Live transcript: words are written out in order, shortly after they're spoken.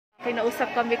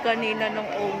Kinausap kami kanina ng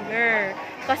owner.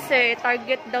 Kasi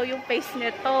target daw yung face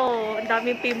nito. Ang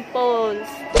daming pimples.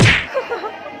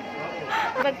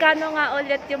 Magkano nga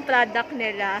ulit yung product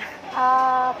nila?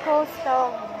 Cost of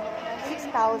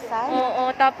 6,000. Oo,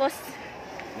 tapos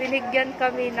binigyan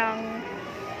kami ng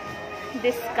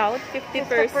discount,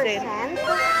 50%.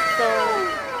 So,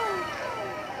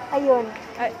 ayun.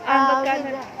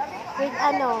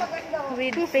 Magkano?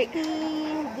 With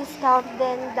 50 discount,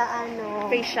 then the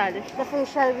facial. The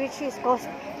facial, which is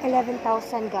cost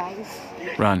 11,000, guys.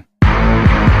 Run.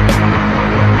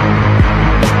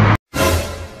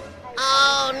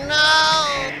 Oh no!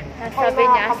 Sabi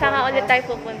niya, saan nga ulit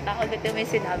tayo pupunta? Ulit yung may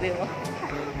sinabi mo.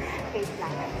 Wait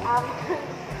lang.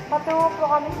 Patungo po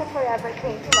kami sa Forever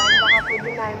 21. Baka po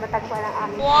din namin matagpuan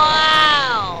ang aming.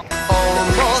 Wow!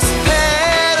 Almost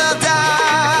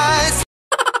paradise.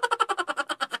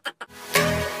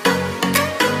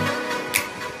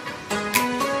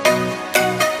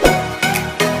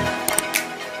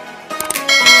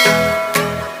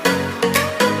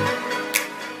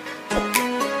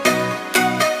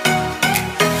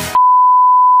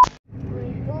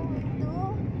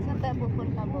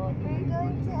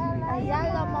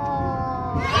 Ayala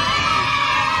Malls.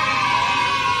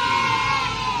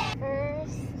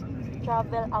 First,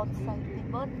 travel outside the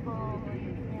Bonbon.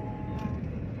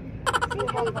 Say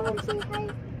hi, Bon. Say hi.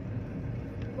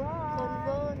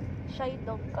 Bonbon, shy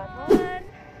dog ka nun.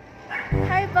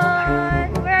 Hi, Bon!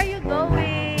 Where are you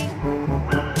going?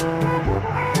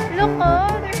 Look,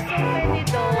 oh, there's so many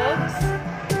dogs.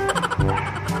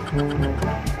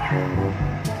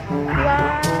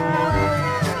 Wow!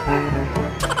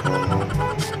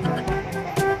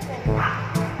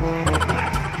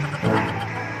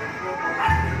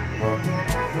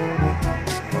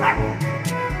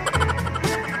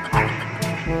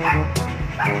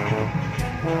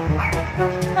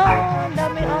 Oh, ang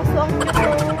daming aso. Ang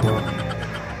cute, oh.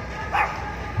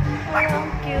 Ay,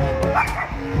 ang cute.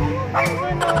 Ang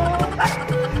gano.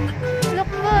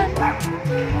 Look, Bon.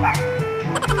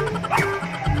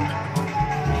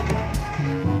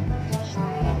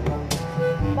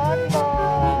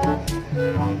 Bonbon.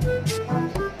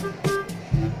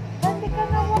 Hindi ka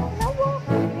nawak.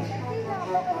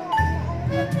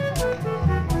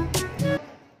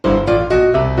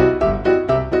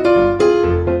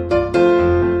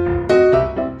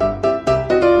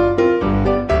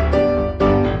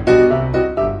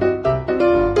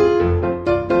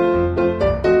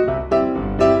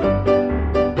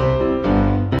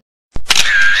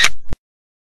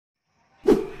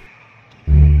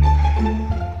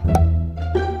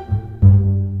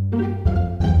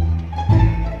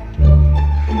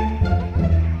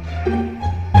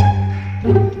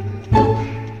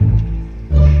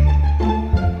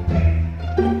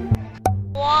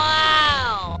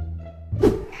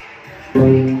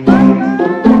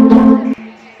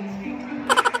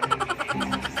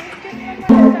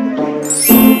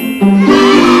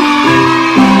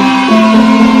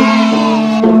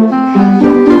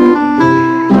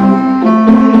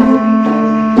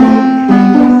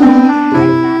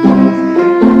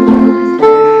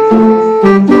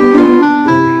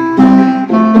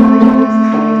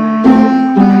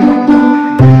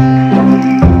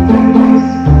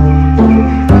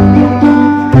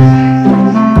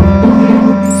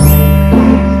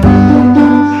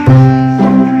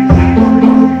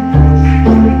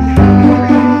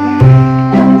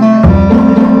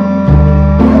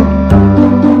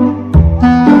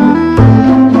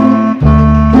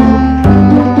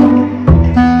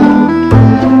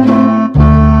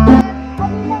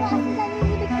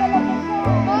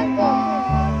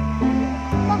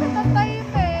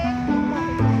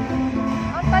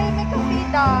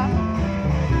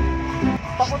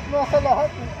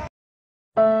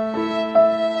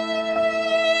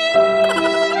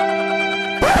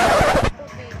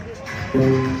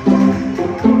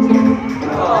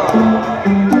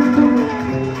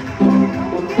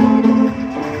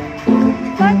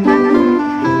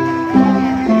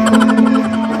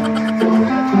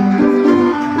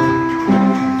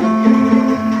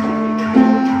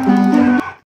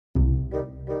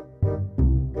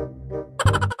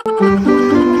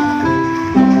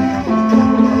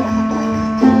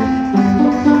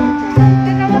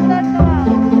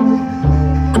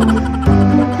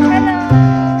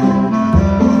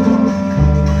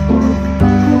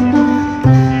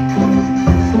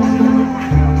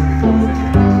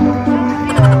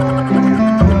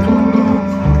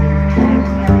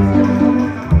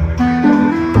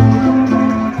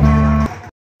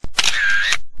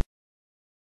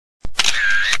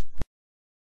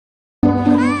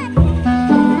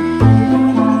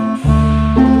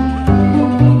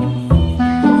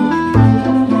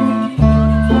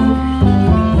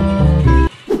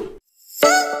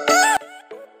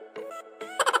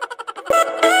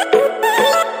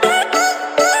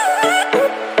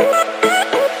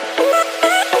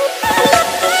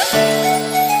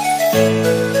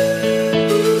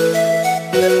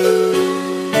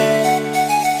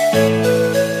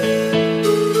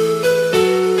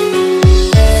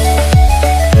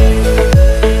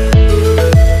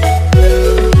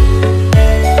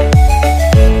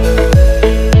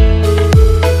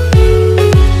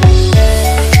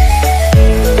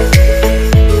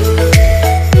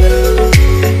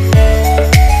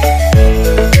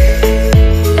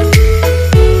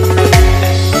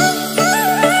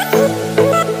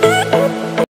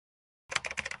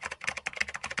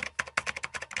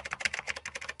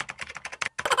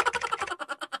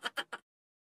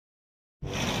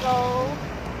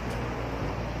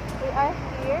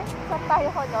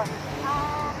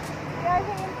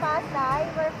 Pasay.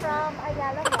 We're from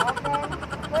Ayala Malls. Then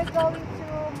we're going to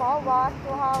MOA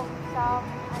to have some,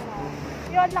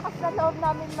 Yun, lakas na loob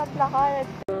namin maglakad.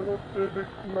 Pero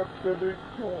tirik na tirik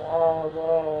yung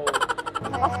araw.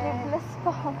 Naka-sleeveless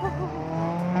pa.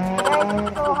 guys,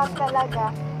 it's so hot talaga.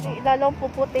 Lalong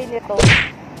puputi nito.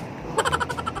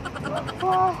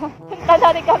 Punta na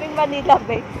rin kaming Manila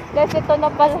Bay. Guys, ito na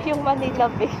pala yung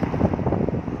Manila Bay.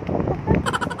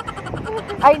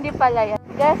 Ay, hindi pala yan.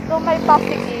 Guys, kung may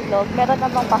Pasig Ilog, meron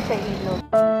namang Pasig Ilog.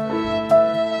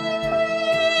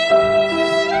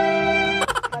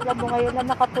 Alam mo ngayon na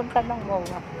nakapunta ng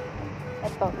MOA.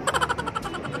 Ito.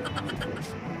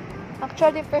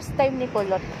 Actually, first time ni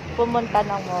Kulot pumunta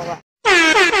ng MOA.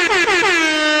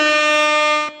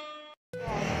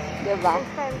 Diba?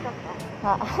 First time ko po.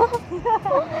 Ha?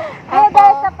 Kaya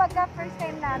guys, sa pagka-first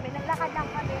time namin, naglakad lang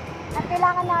kami at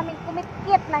kailangan namin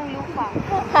kumikit ng lupa.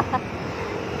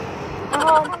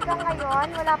 Hanggang ngayon,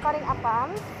 wala pa rin apam.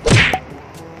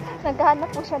 Naghahanap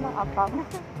po siya ng apam.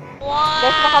 Wow!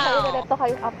 Guys, nakapailanito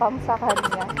kayong apam sa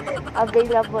kanya.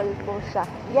 Available po siya.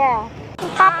 Yeah.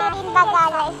 Catherine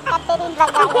Bagala is Catherine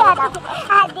Bagala.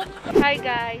 Hi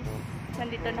guys!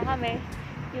 Nandito na kami.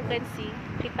 You can see,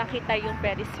 kita-kita yung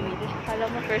Ferris wheel.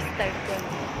 Alam mo, first time ko.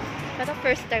 Pero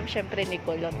first time, syempre, ni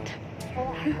Kulot.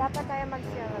 Dapat tayo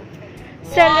mag-celebrate.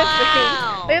 Celebrate?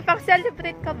 May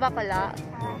pang-celebrate ka ba, Kala?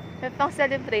 May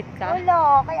pang-celebrate ka?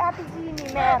 Ulo, kay Ate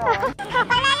Jeannie meron.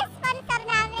 Wala yung sponsor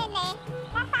namin eh.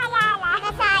 Nasa Ayala.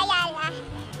 Nasa Ayala.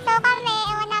 So kami,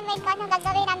 ewan namin kung ano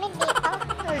gagawin namin dito.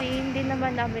 Sorry, hindi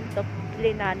naman namin to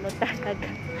plinano talaga.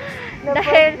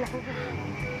 Dahil,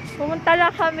 pumunta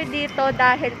lang kami dito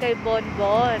dahil kay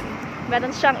Bonbon.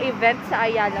 Meron siyang event sa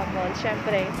Ayala Mall.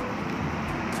 Siyempre,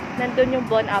 nandun yung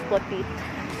Bon Apawtit.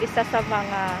 Isa sa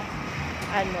mga,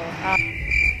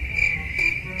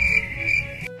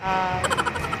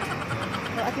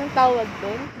 anong tawag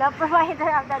dun? The provider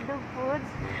of the dog foods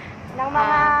ng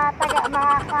mga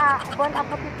Bon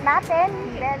Apawtit natin.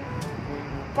 Then,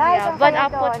 guys, yeah, Bon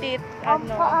Apawtit, ang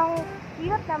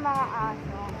cute na mga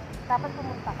aso. Dapat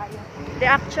pumunta kayo. They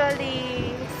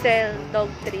actually sell dog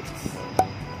treats.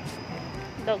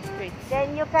 Dog treats.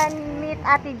 Then you can meet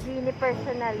Ate Jeannie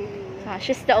personally.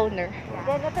 She's the owner. Yeah.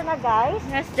 Then ito na guys.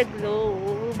 That's the glow.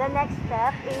 The next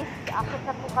step is akit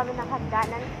na po kami ng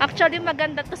hagdanan. Actually,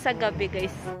 maganda to sa gabi,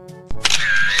 guys.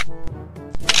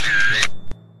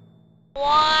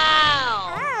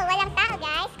 Wow! Oh, walang tao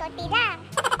guys. Konti lang.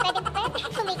 Pwede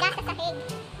kumiga sa sahig.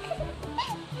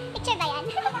 Picture ba yan?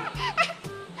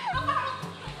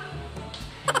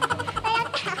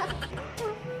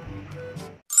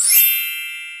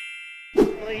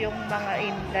 Yung mga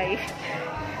inday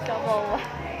sa MOA.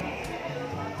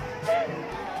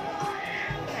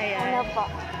 Ayan. Ano po?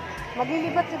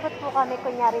 Maglilibot-libot po kami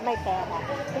kunyari may pera.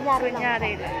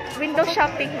 Kunyari lang. Window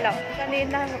shopping lang.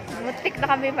 Kanina, muntik na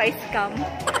kami ma-scam.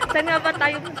 Saan nga ba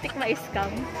tayo muntik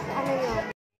ma-scam? Ano yun?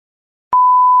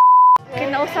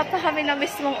 Kinausap pa kami na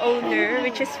mismong owner,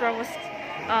 which is from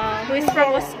who is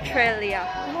from Australia.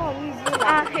 No, New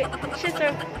Zealand. She's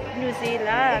from New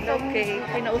Zealand. Okay.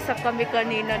 Kinausap kami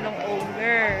kanina ng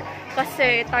owner.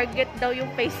 Kasi target daw yung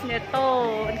face nito.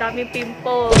 Ang daming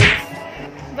pimples.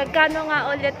 Magkano nga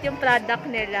ulit yung product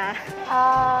nila?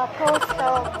 Close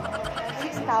to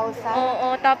 6,000.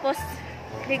 Oo. Tapos,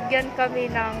 bigyan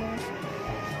kami ng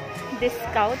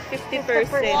discount,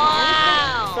 50%.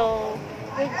 Wow! So,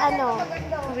 with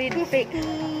with 50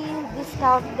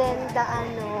 discount then the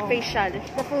facial.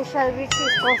 The facial which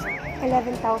is cost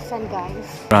 11,000 guys.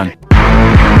 Run.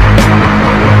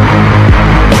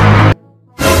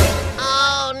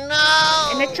 Oh no!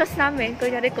 In-choose namin,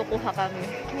 kunyari kukuha kami.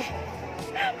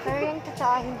 Pero yung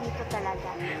totoo, hindi to talaga.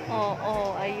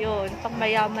 Oo, ayun. Pang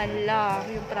mayaman lang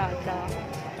yung product.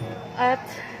 At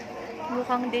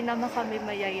mukhang din naman kami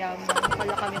mayayaman.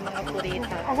 Wala kami mga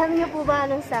purita. Alam niyo po ba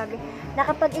anong sabi?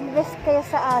 Nakapag-invest kayo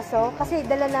sa aso kasi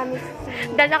dala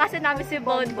kasi namin si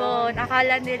Bonbon.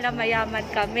 Akala nila mayaman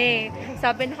kami.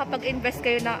 Sabi nakapag-invest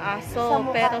kayo ng aso,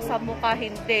 pero sa mukha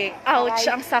hindi. Ouch,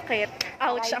 ang sakit.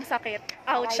 Ouch, ang sakit.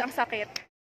 Ouch, ang sakit.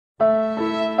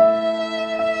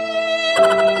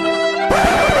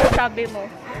 Sabi mo,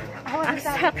 ang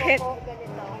sakit.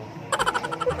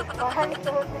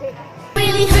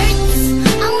 Really hurts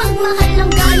ang magmahal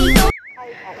ng ganito.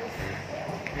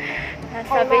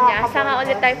 Sabi niya, saan nga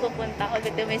ulit tayo pupunta?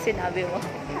 Ulit yung may sinabi mo.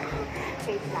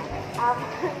 Wait lang.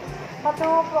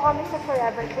 Patungo po kami sa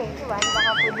Forever 21.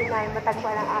 Baka po din namin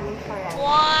matagpuan ang aming forever.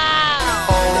 Wow!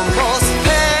 Almost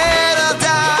paradise.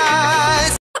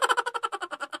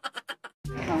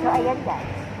 So, ayan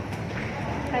guys.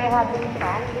 We're having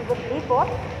fun. Libot-libot.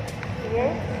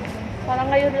 Here. Parang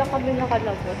ngayon lang kami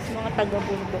nakalabas. Mga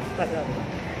taga-bundok talaga.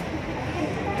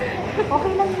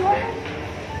 Okay lang yun.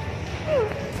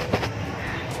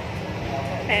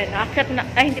 Ayan, aakyat na.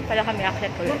 Ay, hindi pala kami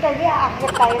aakyat ulit. Yung tabi,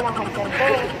 aakyat tayo ng hagdante.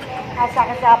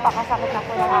 Kasakit sa pakasakit na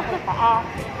po ng aking paa.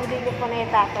 Hindi niyo po na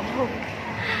itatanong.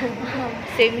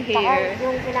 Same Saka here.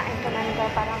 yung kinain ko na nito,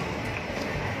 parang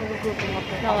nagugutom na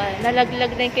po.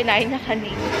 Nalaglag na yung kinain niya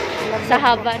kanina. Sa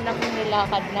haba ng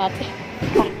nilakad natin.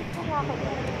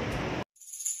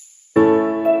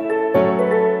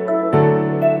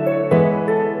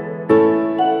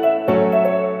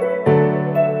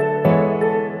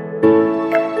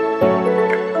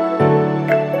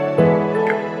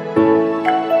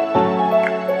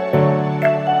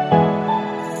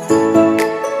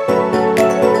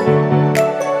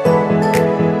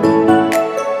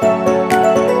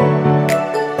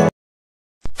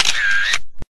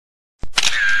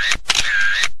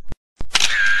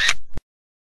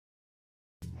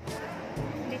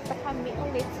 Dito kami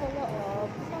ulit sa loob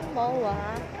ng MOA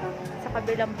sa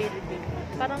kabilang building.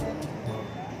 Parang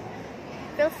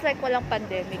feels like walang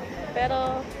pandemic.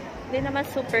 Pero hindi naman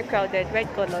super crowded.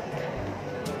 Right, Kulot?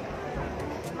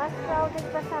 Mas crowded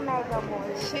pa sa Mega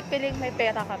Mall. Piling may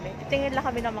pera kami. Titingin lang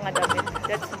kami ng mga damit.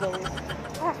 Let's go.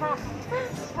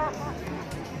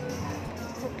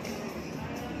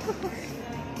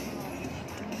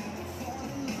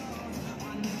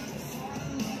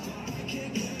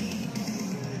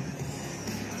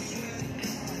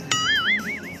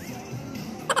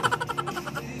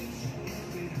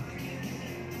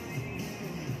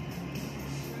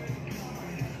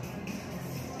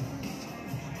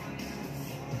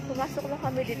 Pumasok lang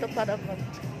kami dito para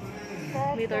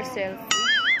mag-mirror selfie.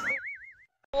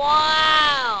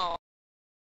 Wow!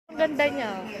 Ang ganda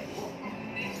niya.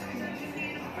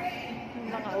 Yung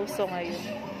mga uso ngayon.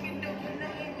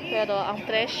 Pero ang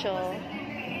presyo,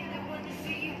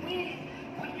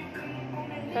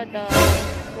 tada,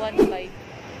 1.5.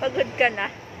 Pagod ka na.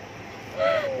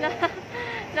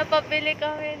 Napabili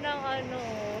kami ng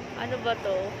ano ba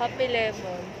to? Happy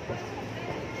lemon.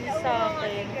 Sa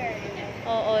akin.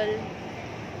 Oo.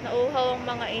 Nauhaw ang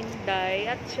mga inday.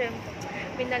 At syempre,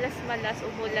 minalas-malas,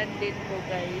 umulan din po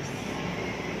guys.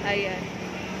 Ayan.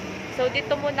 So,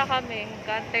 dito muna kami.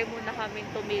 Kantay muna kami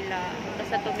tumila.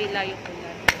 Basta tumila yung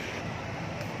ulan.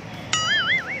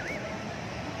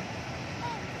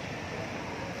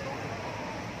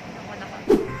 Ako na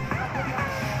kami.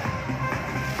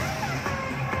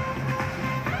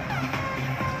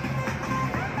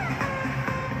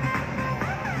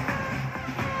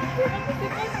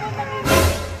 Kasi